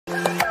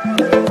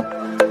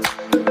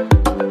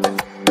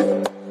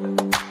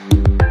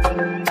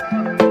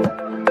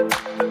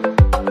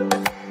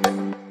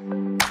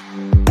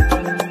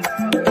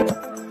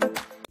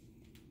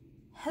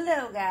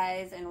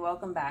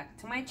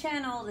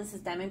this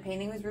is Diamond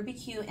Painting with Ruby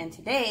Q, and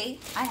today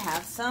I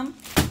have some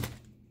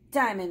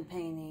diamond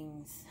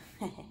paintings.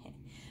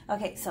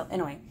 Okay, so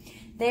anyway,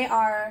 they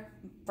are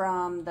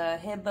from the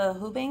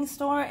Hibah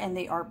store, and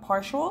they are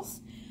partials.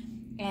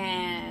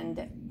 And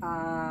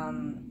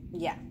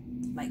yeah,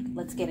 like,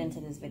 let's get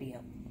into this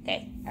video.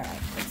 Okay, all right,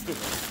 let's do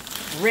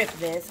this. Rip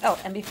this. Oh,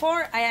 and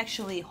before I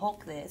actually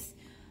Hulk this,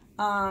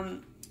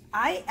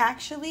 I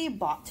actually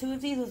bought 2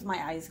 of these with my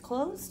eyes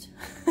closed.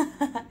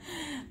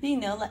 You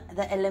know,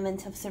 the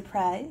element of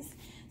surprise.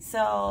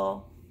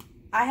 So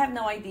I have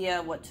no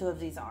idea what 2 of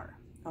these are.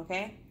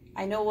 Okay,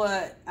 I know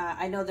what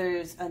I know.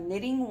 There's a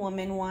knitting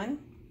woman one,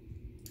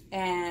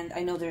 and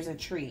I know there's a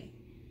tree.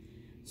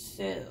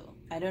 So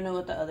I don't know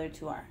what the other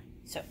 2 are.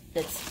 So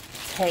let's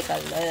take a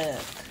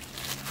look.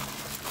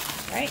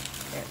 All right,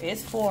 there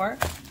is 4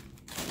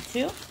 and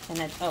 2, and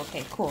then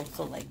okay, cool.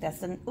 So like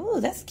that's an ooh,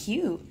 that's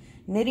cute.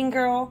 Knitting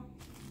girl,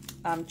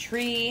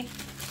 tree,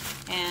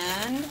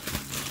 and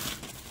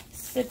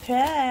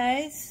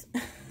surprise.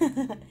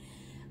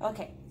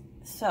 Okay,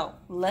 so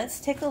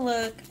let's take a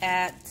look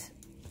at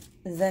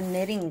the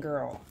knitting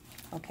girl.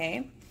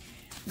 Okay,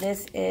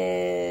 this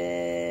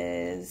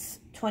is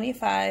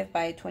 25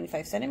 by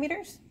 25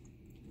 centimeters.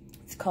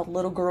 It's called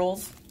Little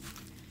Girls.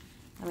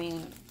 I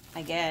mean,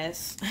 I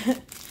guess.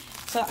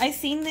 So I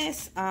seen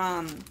this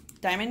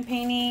diamond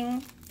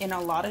painting in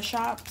a lot of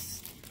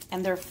shops,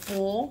 and they're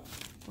full,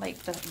 like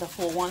the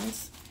full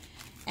ones,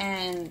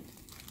 and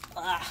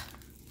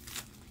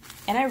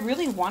I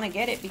really want to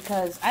get it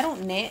because I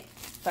don't knit,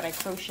 but I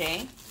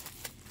crochet,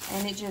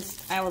 and it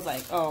just, I was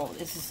like, oh,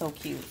 this is so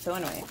cute. So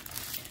anyway,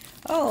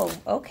 oh,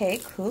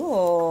 okay,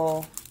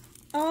 cool.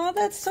 Oh,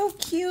 that's so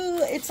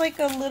cute. It's like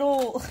a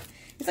little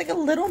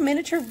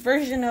miniature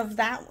version of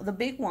the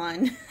big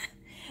one.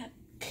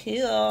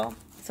 Cool.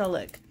 So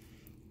look,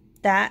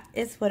 that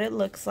is what it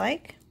looks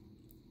like,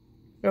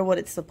 or what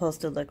it's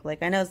supposed to look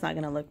like. I know it's not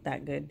going to look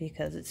that good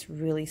because it's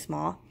really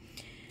small,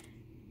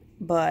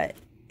 but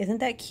isn't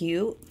that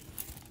cute?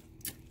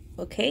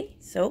 Okay,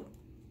 so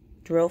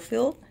drill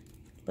field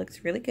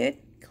looks really good,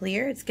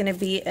 clear. It's going to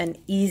be an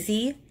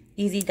easy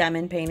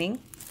diamond painting.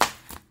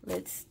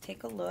 Let's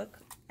take a look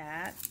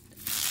at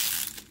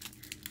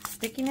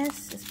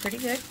stickiness. It's pretty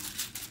good.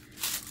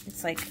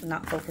 It's like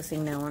not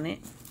focusing now on it.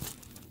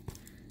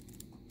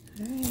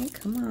 All right,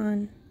 come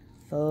on,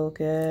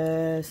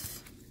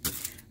 focus.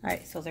 All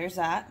right, so there's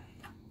that.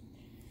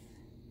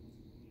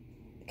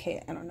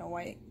 Okay, I don't know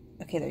why.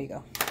 Okay, there you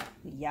go.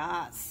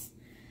 Yes.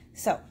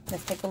 So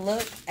let's take a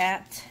look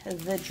at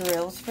the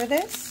drills for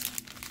this.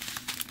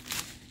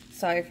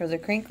 Sorry for the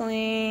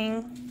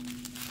crinkling.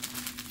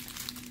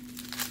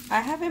 I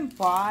haven't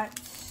bought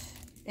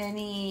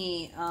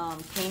any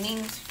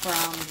paintings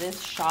from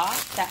this shop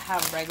that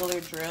have regular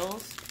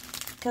drills,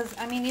 because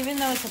I mean, even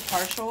though it's a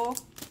partial,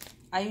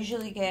 I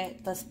usually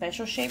get the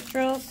special shape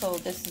drills, so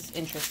this is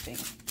interesting.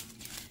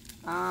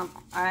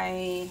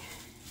 Let's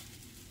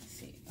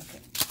see, okay.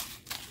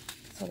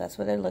 So that's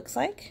what it looks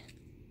like.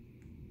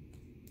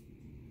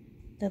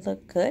 They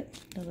look good.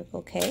 They look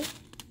okay.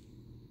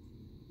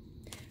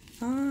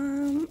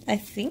 I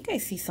think I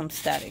see some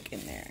static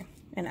in there,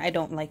 and I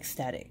don't like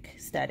static.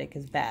 Static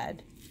is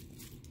bad.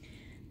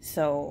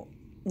 So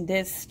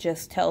this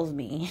just tells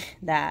me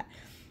that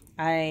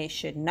I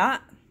should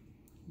not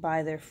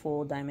buy their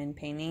full diamond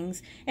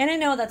paintings. And I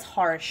know that's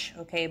harsh,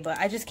 okay, but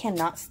I just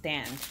cannot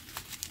stand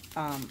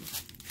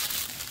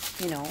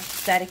you know,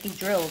 staticky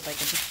drills. Like, I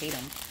just hate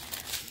them.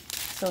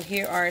 So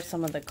here are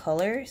some of the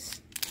colors.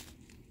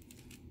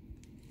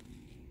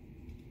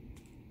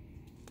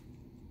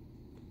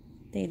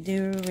 They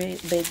do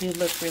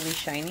look really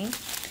shiny.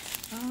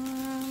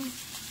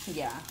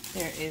 Yeah,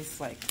 there is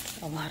like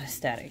a lot of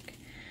static,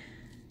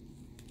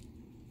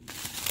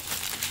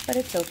 but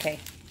it's okay.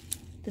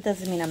 That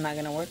doesn't mean I'm not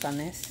gonna work on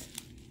this.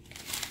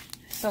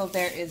 So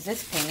there is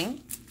this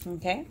painting.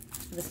 Okay,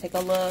 let's take a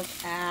look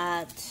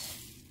at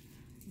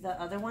the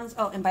other ones.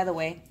 Oh, and by the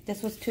way,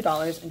 this was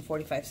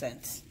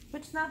 $2.45,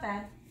 which is not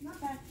bad.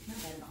 Not bad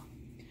at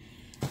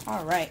all.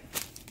 All right,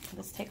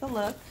 let's take a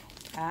look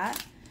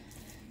at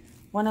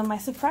one of my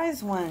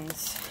surprise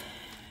ones.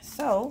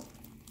 So,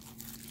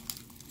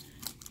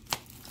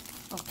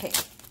 okay,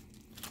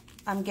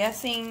 I'm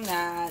guessing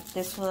that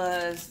this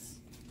was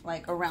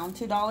like around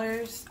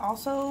 $2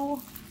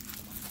 also.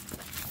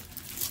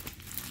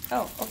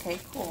 Oh, okay,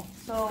 cool.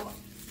 So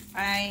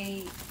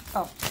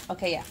oh,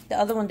 okay, yeah, the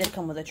other one did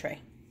come with a tray.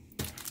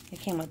 It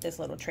came with this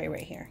little tray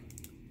right here.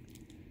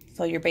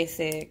 So your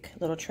basic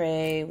little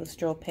tray with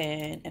drill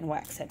pin and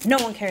wax head. No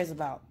one cares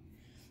about,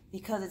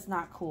 because it's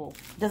not cool.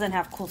 It doesn't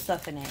have cool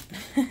stuff in it.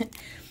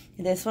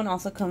 This one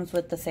also comes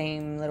with the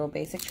same little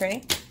basic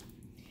tray.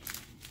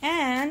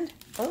 And,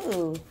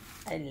 oh,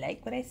 I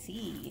like what I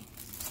see.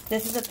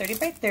 This is a 30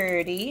 by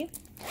 30,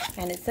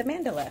 and it's a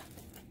mandala.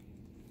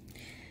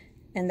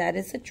 And that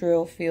is a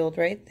drill field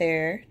right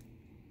there.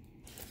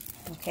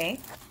 Okay.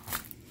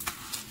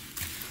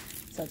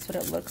 So that's what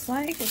it looks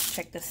like. Let's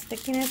check the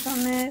stickiness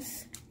on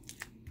this.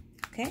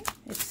 Okay,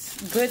 it's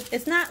good.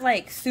 It's not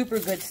like super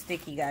good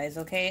sticky, guys,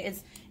 okay?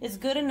 It's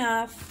good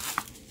enough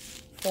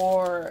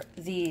for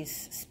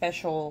these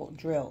special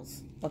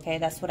drills. Okay,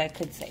 that's what I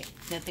could say.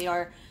 That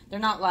they're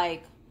not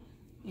like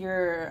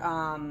your,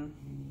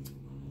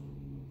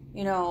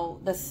 you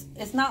know,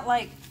 it's not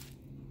like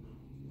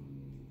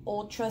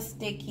ultra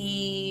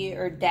sticky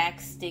or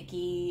Dax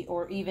sticky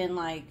or even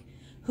like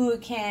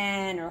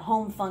Huracan or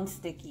Home Fun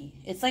sticky.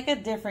 It's like a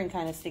different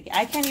kind of sticky.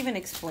 I can't even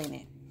explain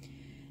it.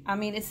 I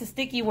mean, it's a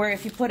sticky where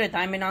if you put a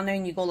diamond on there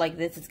and you go like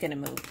this, it's gonna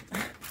move.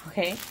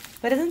 Okay,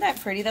 but isn't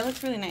that pretty? That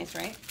looks really nice,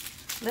 right?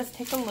 Let's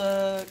take a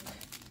look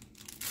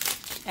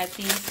at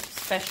these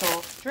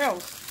special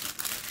drills.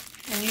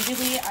 And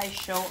usually I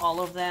show all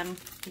of them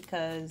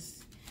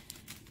because,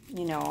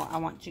 you know, I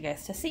want you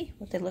guys to see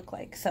what they look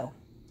like. So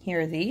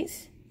here are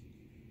these.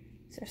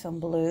 These are some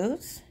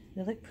blues.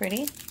 They look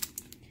pretty.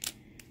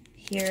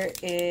 Here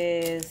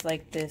is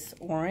like this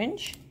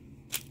orange.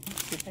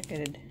 Let's see if I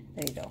could,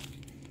 there you go.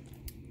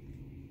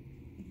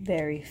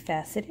 Very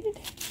faceted,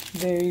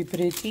 very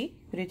pretty,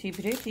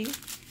 pretty.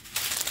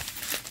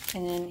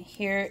 And then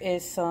here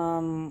is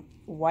some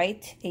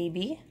white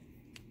AB.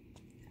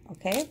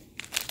 Okay.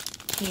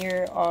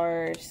 Here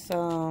are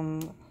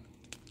some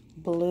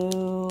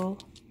blue,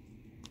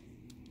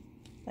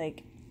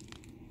 like,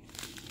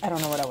 I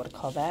don't know what I would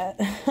call that.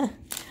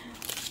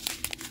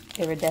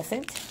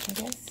 Iridescent, I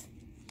guess.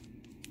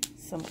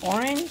 Some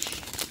orange.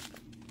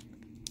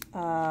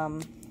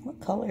 What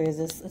color is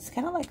this? It's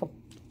kind of like a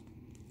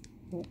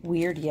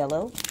weird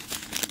yellow.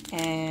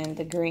 And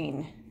the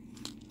green.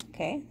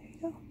 Okay, there you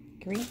go.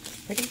 Green,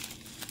 pretty.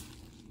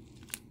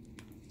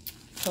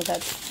 So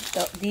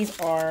these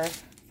are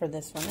for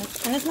this one.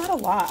 And it's not a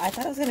lot. I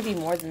thought it was going to be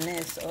more than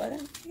this. So I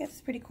guess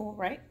it's pretty cool,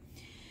 right?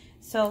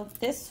 So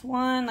this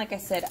one, like I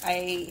said,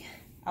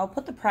 I'll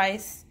put the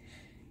price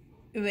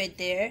right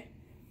there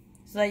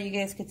so that you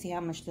guys could see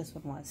how much this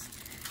one was.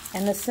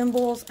 And the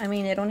symbols, I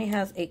mean, it only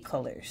has 8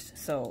 colors.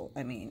 So,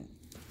 I mean,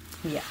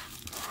 yeah.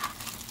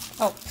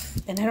 Oh,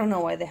 and I don't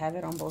know why they have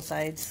it on both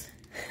sides.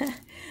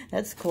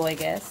 That's cool, I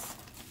guess.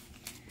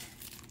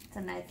 It's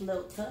a nice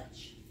little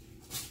touch.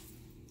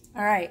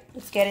 All right,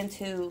 let's get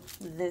into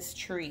this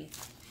tree.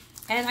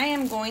 And I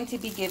am going to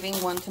be giving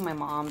one to my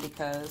mom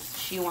because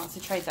she wants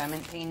to try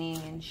diamond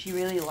painting and she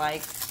really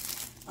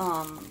likes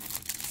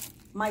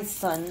my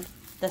sun,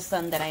 the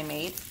sun that I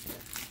made,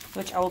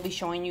 which I will be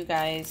showing you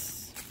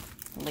guys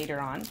later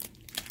on.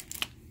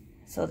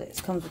 So this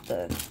comes with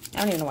the, I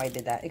don't even know why I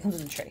did that. It comes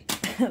with a tray,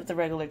 the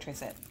regular tray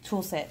set,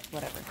 tool set,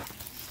 whatever.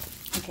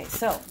 Okay,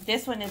 so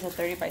this one is a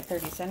 30 by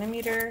 30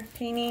 centimeter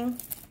painting.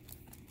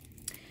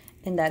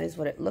 And that is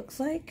what it looks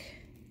like.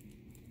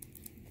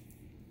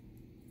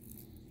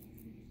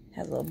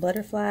 Has a little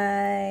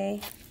butterfly.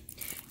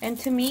 And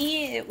to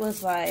me, it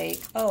was like,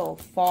 oh,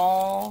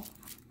 fall,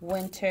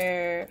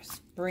 winter,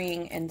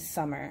 spring, and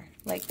summer.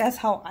 Like, that's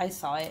how I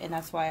saw it, and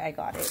that's why I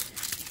got it.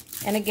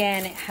 And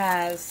again, it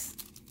has,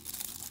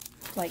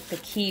 like, the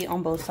key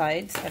on both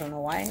sides. I don't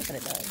know why, but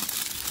it does.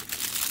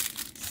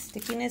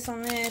 Stickiness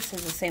on this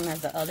is the same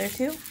as the other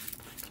two.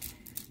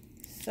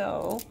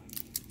 So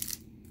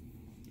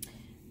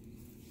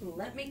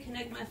let me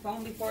connect my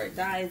phone before it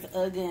dies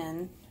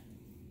again.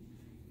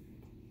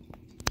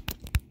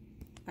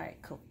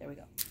 Alright, cool. There we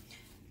go.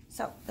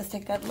 So let's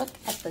take a look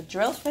at the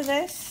drills for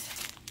this.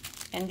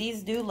 And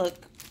these do look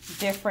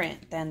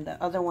different than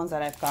the other ones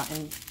that I've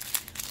gotten.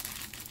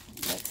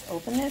 Let's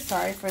open this.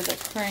 Sorry for the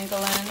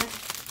crinkling.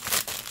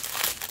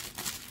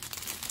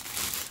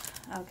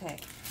 Okay.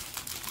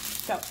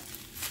 So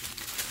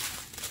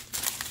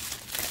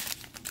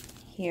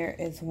here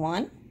is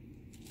one.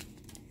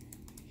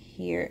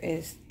 Here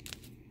is,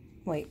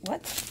 wait,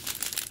 what?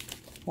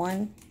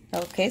 One.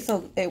 Okay,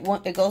 so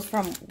it goes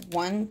from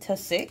 1 to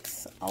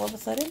 6 all of a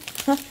sudden.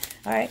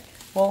 All right.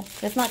 Well,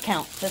 let's not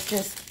count. Let's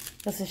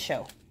just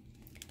show.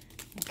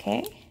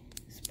 Okay.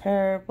 It's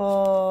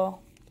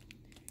purple,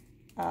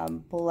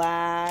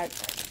 black,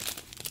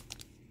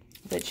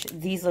 which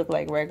these look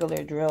like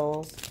regular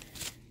drills.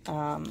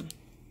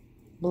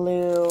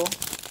 Blue,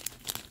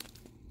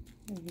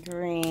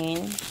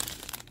 green,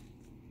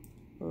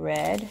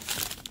 red,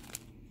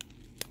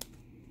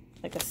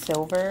 like a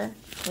silver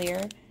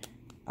clear,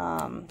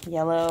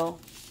 yellow,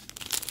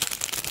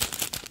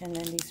 and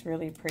then these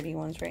really pretty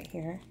ones right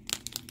here.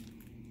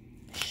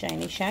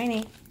 Shiny,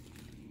 shiny.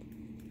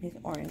 These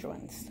orange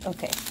ones.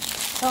 Okay,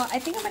 so I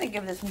think I'm going to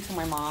give this one to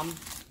my mom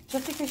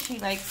just because she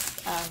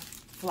likes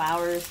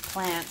flowers,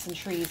 plants, and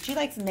trees. She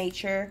likes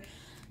nature.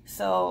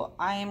 So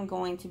I am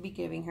going to be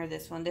giving her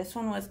this one. This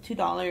one was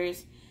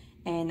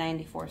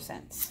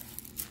 $2.94.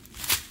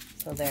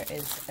 So there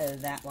is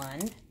that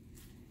one.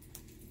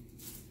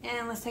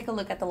 And let's take a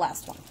look at the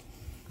last one.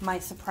 My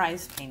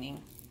surprise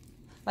painting.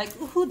 Like,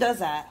 who does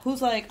that?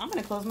 Who's like, I'm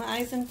going to close my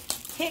eyes and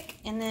pick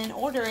and then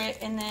order it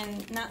and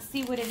then not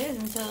see what it is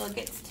until it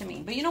gets to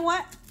me. But you know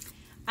what?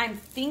 I'm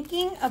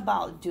thinking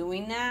about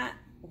doing that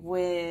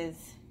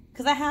with,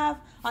 because I have,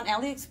 on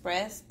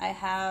AliExpress, I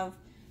have,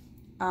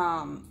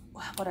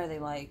 what are they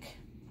like?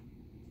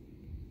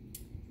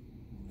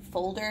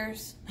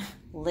 Folders,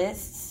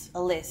 lists,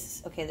 a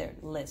list. Okay, they're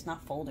lists,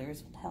 not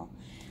folders. What the hell?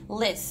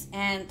 lists.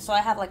 And so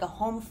I have like a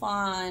Home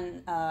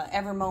Fun,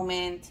 Ever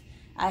Moment.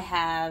 I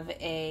have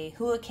a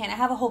Hurricane. I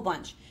have a whole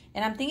bunch.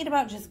 And I'm thinking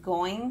about just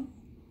going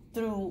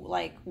through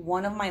like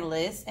one of my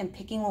lists and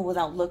picking one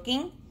without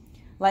looking.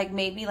 Like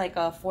maybe like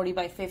a 40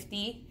 by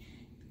 50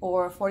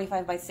 or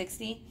 45 by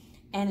 60.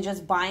 And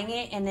just buying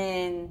it and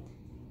then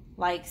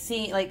like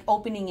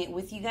opening it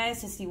with you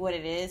guys to see what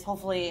it is.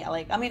 Hopefully,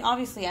 like, I mean,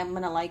 obviously I'm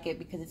gonna like it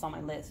because it's on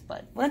my list,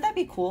 but wouldn't that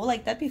be cool?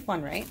 Like, that'd be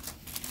fun, right?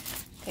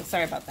 Okay,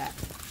 sorry about that.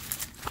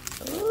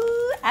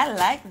 Ooh, I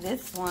like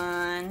this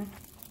one.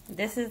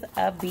 This is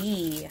a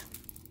bee.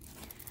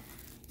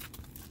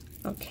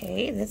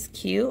 Okay, that's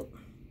cute.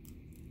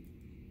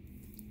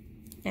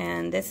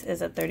 And this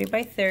is a 30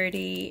 by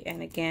 30,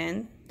 and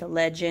again, the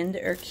legend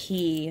or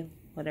key,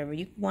 whatever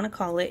you want to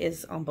call it,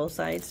 is on both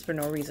sides for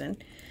no reason.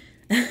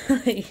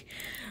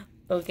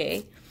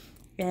 Okay,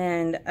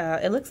 and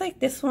it looks like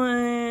this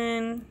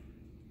one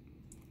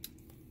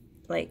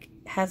like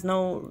has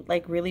no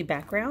like really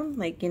background,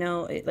 like, you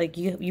know, like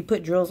you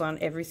put drills on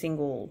every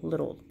single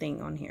little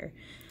thing on here.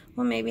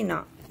 Well, maybe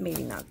not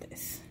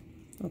this.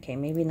 Okay,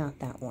 maybe not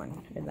that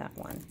one or that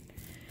one,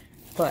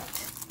 but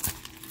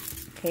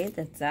okay,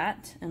 that's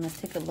that. And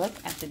let's take a look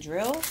at the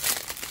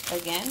drills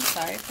again.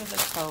 Sorry for the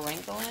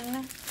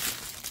crinkling.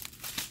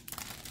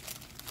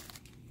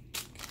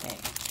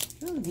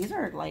 Ooh, these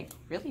are like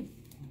really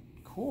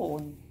cool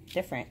and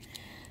different.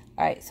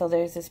 All right, so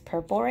there's this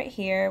purple right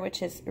here,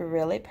 which is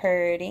really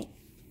pretty.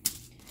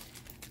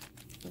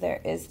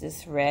 There is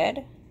this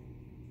red,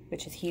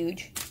 which is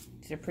huge.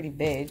 These are pretty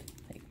big,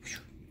 like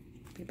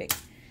pretty big.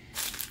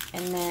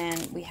 And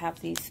then we have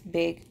these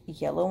big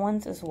yellow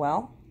ones as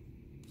well.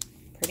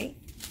 Pretty.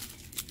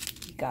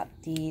 We got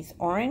these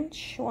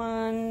orange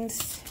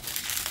ones,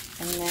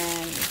 and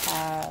then we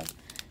have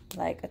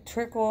like a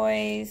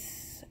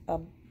turquoise,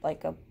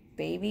 like a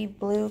baby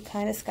blue,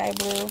 kind of sky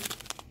blue.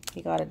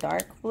 We got a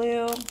dark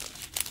blue.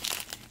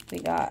 We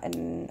got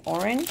an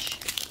orange.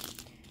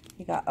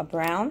 We got a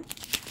brown.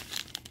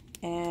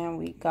 And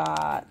we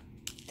got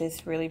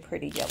this really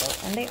pretty yellow.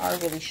 And they are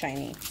really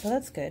shiny, so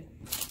that's good.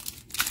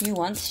 You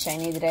want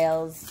shiny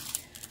drills.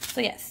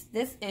 So yes,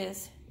 this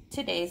is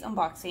today's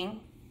unboxing.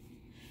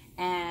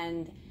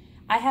 And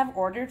I have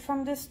ordered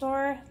from this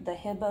store, the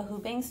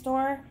Hibah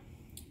store.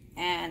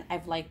 And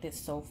I've liked it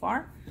so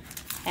far.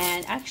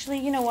 And actually,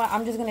 you know what?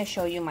 I'm just going to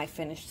show you my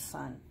finished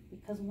sun.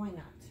 Because why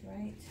not,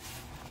 right?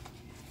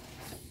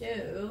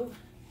 So,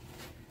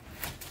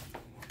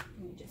 let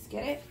me just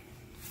get it.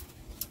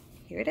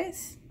 Here it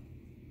is.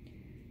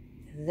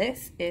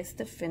 This is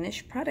the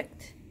finished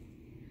product.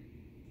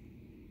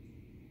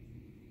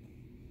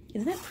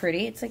 Isn't it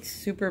pretty? It's like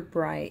super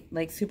bright,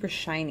 like super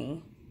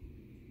shiny.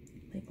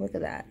 Like, look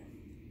at that.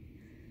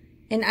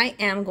 And I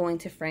am going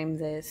to frame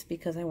this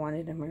because I want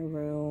it in my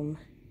room.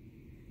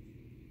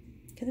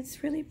 Because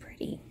it's really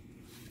pretty.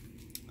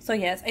 So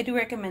yes, I do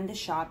recommend this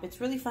shop. It's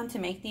really fun to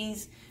make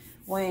these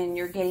when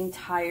you're getting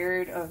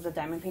tired of the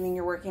diamond painting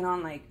you're working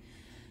on. Like,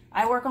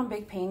 I work on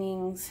big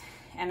paintings,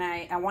 and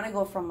I want to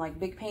go from like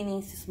big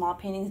paintings to small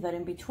paintings, but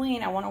in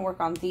between I want to work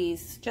on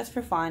these just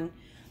for fun,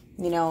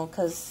 you know,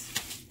 because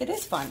it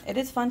is fun. It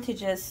is fun to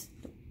just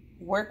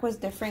work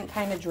with different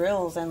kind of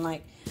drills, and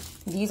like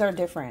these are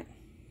different,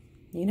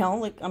 you know,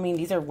 like, I mean,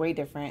 these are way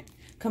different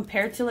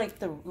compared to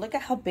like look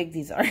at how big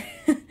these are.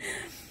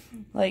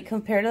 Like,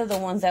 compared to the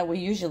ones that we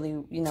usually,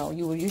 you know,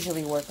 you would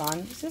usually work on.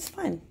 It's just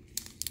fun.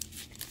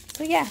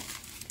 So yeah,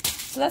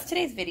 so that's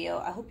today's video.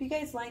 I hope you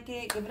guys like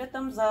it. Give it a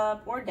thumbs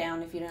up or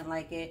down if you didn't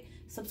like it.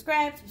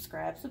 Subscribe.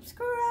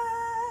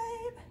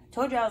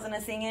 Told you I was gonna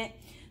sing it.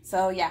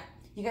 So yeah,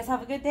 you guys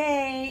have a good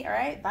day. All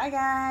right, bye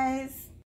guys.